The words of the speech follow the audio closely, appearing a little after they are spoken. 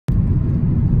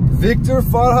Victor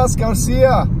Farjas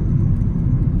Garcia.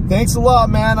 Thanks a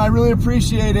lot, man. I really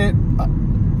appreciate it.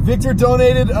 Victor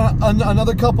donated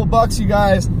another couple bucks, you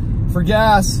guys, for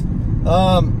gas.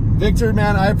 Victor,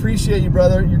 man, I appreciate you,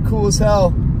 brother. You're cool as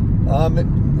hell.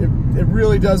 It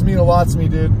really does mean a lot to me,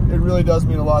 dude. It really does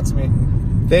mean a lot to me.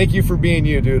 Thank you for being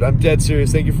you, dude. I'm dead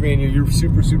serious. Thank you for being you. You're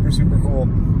super, super, super cool.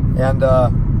 And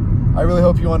I really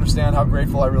hope you understand how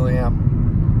grateful I really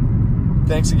am.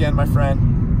 Thanks again, my friend.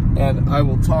 And I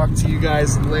will talk to you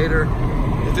guys later.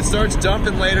 If it starts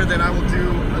dumping later, then I will do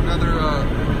another,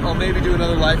 I'll maybe do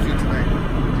another live feed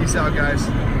tonight. Peace out, guys.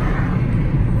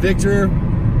 Victor,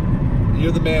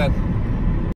 you're the man.